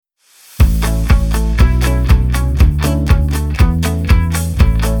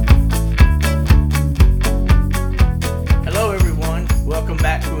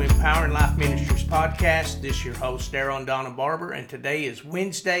This is your host, Darren Donna Barber, and today is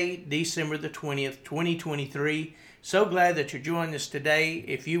Wednesday, December the 20th, 2023. So glad that you're joining us today.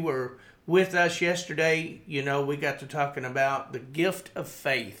 If you were with us yesterday, you know we got to talking about the gift of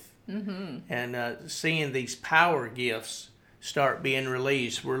faith and seeing these power gifts start being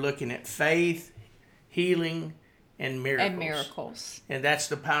released. We're looking at faith, healing, and miracles. And that's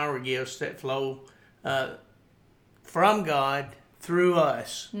the power gifts that flow from God through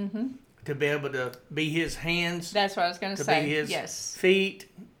us to be able to be His hands. That's what I was going to say. Be His feet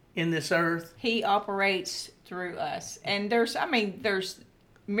in this earth. He operates through us. And there's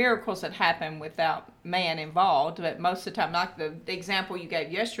miracles that happen without man involved, but most of the time, like the example you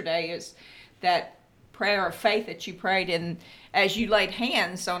gave yesterday is that prayer of faith that you prayed, and as you laid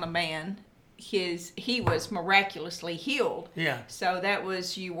hands on a man, he was miraculously healed. Yeah. So that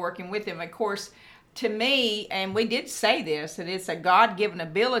was you working with him. Of course, to me, and we did say this, that it's a God-given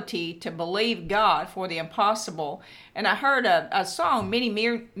ability to believe God for the impossible. And I heard a song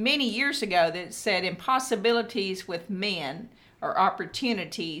many years ago that said, impossibilities with men are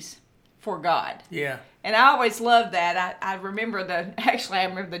opportunities for God. Yeah. And I always loved that. I remember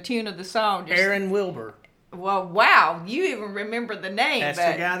the tune of the song. Aaron Wilbur. Well, wow, you even remember the name. That's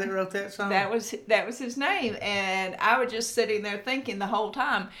the guy that wrote that song? That was his name. And I was just sitting there thinking the whole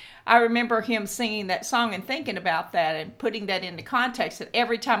time. I remember him singing that song and thinking about that and putting that into context. That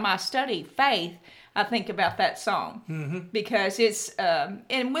every time I study faith, I think about that song. Because it's,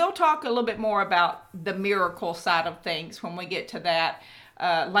 and we'll talk a little bit more about the miracle side of things when we get to that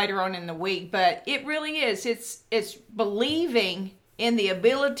later on in the week. But it really is. It's believing in the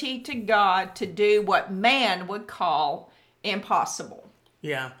ability to God to do what man would call impossible.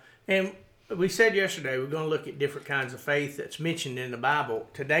 Yeah. And we said yesterday we're going to look at different kinds of faith that's mentioned in the Bible.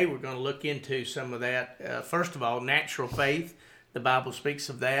 Today we're going to look into some of that. First of all, natural faith. The Bible speaks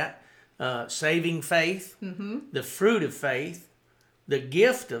of that. Saving faith. The fruit of faith. The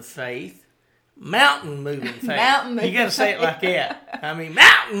gift of faith. Mountain moving faith. You got to say it like that. I mean,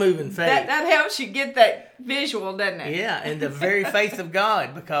 mountain moving faith. That helps you get that visual, doesn't it? Yeah, and the very faith of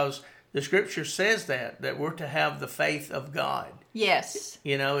God, because the Scripture says that we're to have the faith of God. Yes.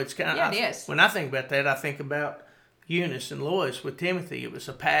 You know, it's kind of, it is. When I think about that, I think about Eunice and Lois with Timothy. It was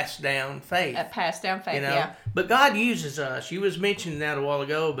a passed down faith. A passed down faith, you know? yeah. But God uses us. You was mentioning that a while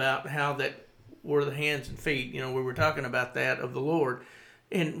ago about how that we're the hands and feet. You know, we were talking about that of the Lord.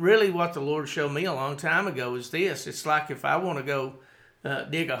 And really what the Lord showed me a long time ago is this. It's like if I want to go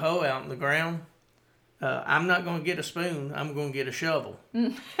dig a hole out in the ground, I'm not going to get a spoon. I'm going to get a shovel.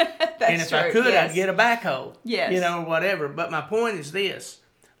 That's and if true. I could, yes. I'd get a backhoe. Yes. You know, or whatever. But my point is this.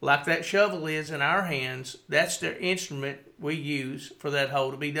 Like that shovel is in our hands, that's the instrument we use for that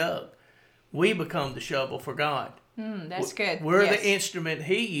hole to be dug. We become the shovel for God. That's good. We're the instrument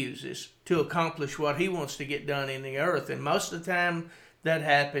He uses to accomplish what He wants to get done in the earth. And most of the time, that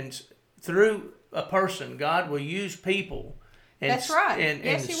happens through a person. God will use people. And, that's right.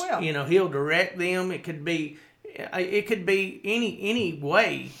 Yes, He will. You know, He'll direct them. It could be any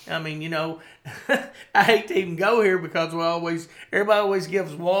way. I mean, you know, I hate to even go here because everybody always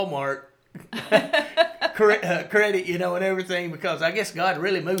gives Walmart credit, you know, and everything, because I guess God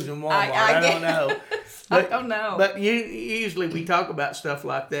really moves in Walmart. I don't know. I don't know. But usually we talk about stuff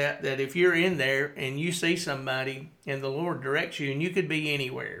like that if you're in there and you see somebody and the Lord directs you, and you could be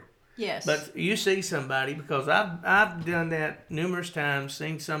anywhere. Yes. But you see somebody, because I've done that numerous times,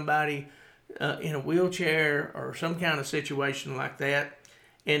 seen somebody in a wheelchair or some kind of situation like that,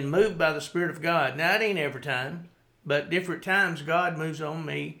 and moved by the Spirit of God. Now, it ain't every time, but different times God moves on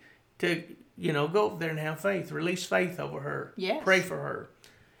me to, you know, go over there and have faith, release faith over her, pray for her.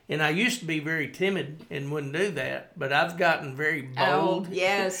 And I used to be very timid and wouldn't do that, but I've gotten very bold. Oh,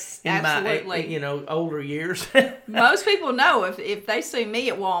 yes, in absolutely. my, you know, older years. Most people know if they see me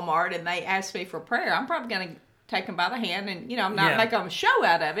at Walmart and they ask me for prayer, I'm probably going to take them by the hand and, you know, I'm not making a show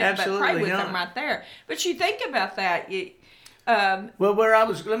out of it, absolutely but pray with not. them right there. But you think about that. Well,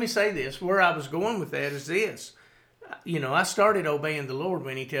 let me say this. Where I was going with that is this. You know, I started obeying the Lord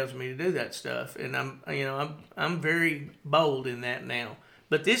when He tells me to do that stuff, and I'm very bold in that now.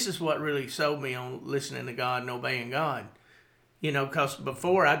 But this is what really sold me on listening to God and obeying God. You know, because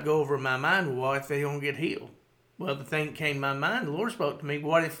before I'd go over in my mind, well, what if they don't get healed? Well, the thing came to my mind, the Lord spoke to me,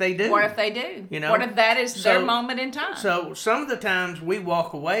 what if they do? What if they do? You know? What if that is their moment in time? So some of the times we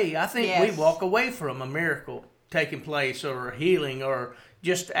walk away, I think we walk away from a miracle taking place or a healing or,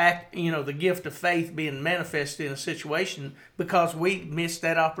 just act, the gift of faith being manifested in a situation because we missed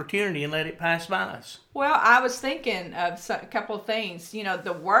that opportunity and let it pass by us. Well, I was thinking of a couple of things.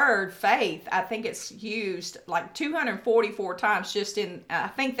 The word faith, I think it's used like 244 times I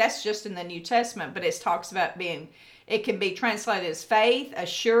think that's just in the New Testament, but it talks about it can be translated as faith,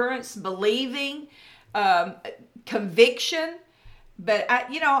 assurance, believing, conviction. But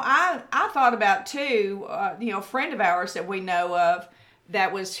I thought about too, a friend of ours that we know of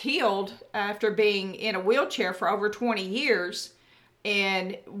that was healed after being in a wheelchair for over 20 years.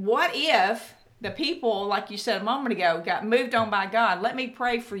 And what if the people, like you said a moment ago, got moved on by God? Let me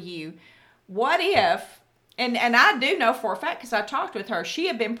pray for you. What if, and I do know for a fact because I talked with her, she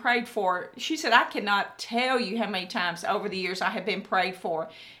had been prayed for. She said, I cannot tell you how many times over the years I have been prayed for.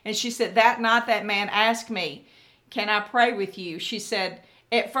 And she said, that night that man asked me, can I pray with you? She said,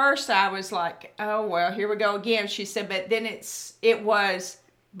 at first I was like, oh, well, here we go again. She said, but then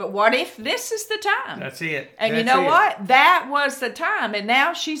but what if this is the time? That's it. And you know what? That was the time. And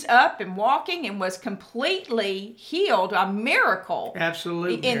now she's up and walking and was completely healed. A miracle.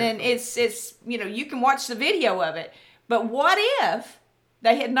 Absolutely. And then it's you can watch the video of it. But what if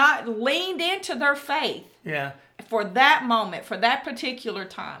they had not leaned into their faith? Yeah. For that moment, for that particular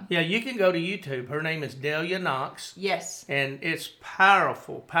time. Yeah, you can go to YouTube. Her name is Delia Knox. Yes. And it's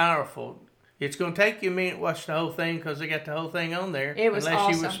powerful, powerful. It's going to take you a minute to watch the whole thing because they got the whole thing on there. It was unless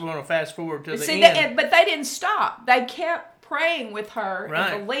awesome. you just want to fast forward to the end. But they didn't stop. They kept praying with her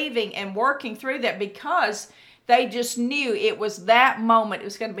right. and believing and working through that because they just knew it was that moment. It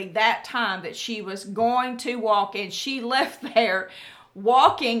was going to be that time that she was going to walk. And she left there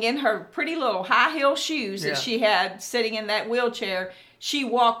walking in her pretty little high heel shoes that she had sitting in that wheelchair. She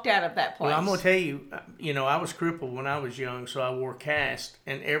walked out of that place. Well, I'm going to tell you, I was crippled when I was young, so I wore cast.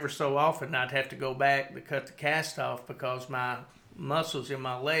 And ever so often, I'd have to go back to cut the cast off because my muscles in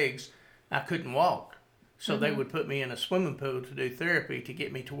my legs, I couldn't walk. So they would put me in a swimming pool to do therapy to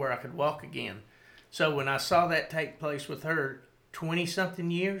get me to where I could walk again. So when I saw that take place with her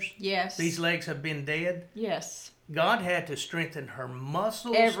 20-something years, yes, these legs have been dead. Yes. God had to strengthen her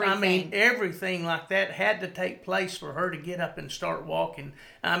muscles. Everything. I mean, everything like that had to take place for her to get up and start walking.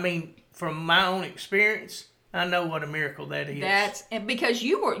 I mean, from my own experience, I know what a miracle that is. And because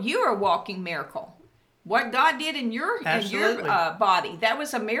you were a walking miracle. What God did in your body, that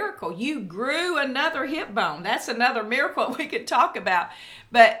was a miracle. You grew another hip bone. That's another miracle we could talk about.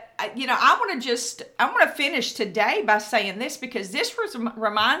 But I want to finish today by saying this because this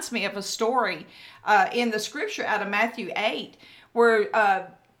reminds me of a story in the scripture out of Matthew 8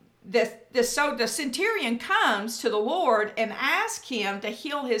 where the centurion comes to the Lord and asks him to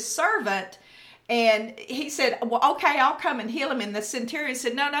heal his servant. And he said, well, okay, I'll come and heal him. And the centurion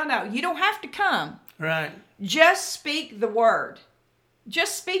said, no, you don't have to come. Right. Just speak the word.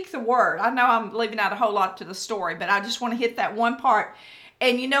 Just speak the word. I know I'm leaving out a whole lot to the story, but I just want to hit that one part.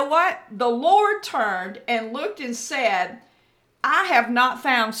 And you know what? The Lord turned and looked and said, I have not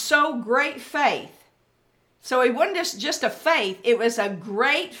found so great faith. So it wasn't just a faith, it was a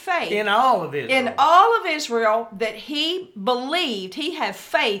great faith. In all of Israel. In all of Israel that he believed, he had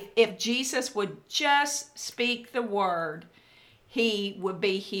faith if Jesus would just speak the word, he would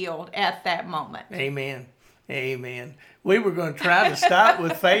be healed at that moment. Amen. Amen. We were going to try to stop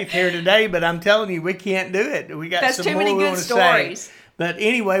with faith here today, but I'm telling you, we can't do it. We got some more we want to say. But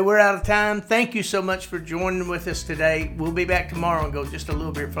anyway, we're out of time. Thank you so much for joining with us today. We'll be back tomorrow and go just a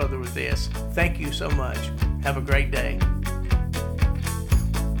little bit further with this. Thank you so much. Have a great day.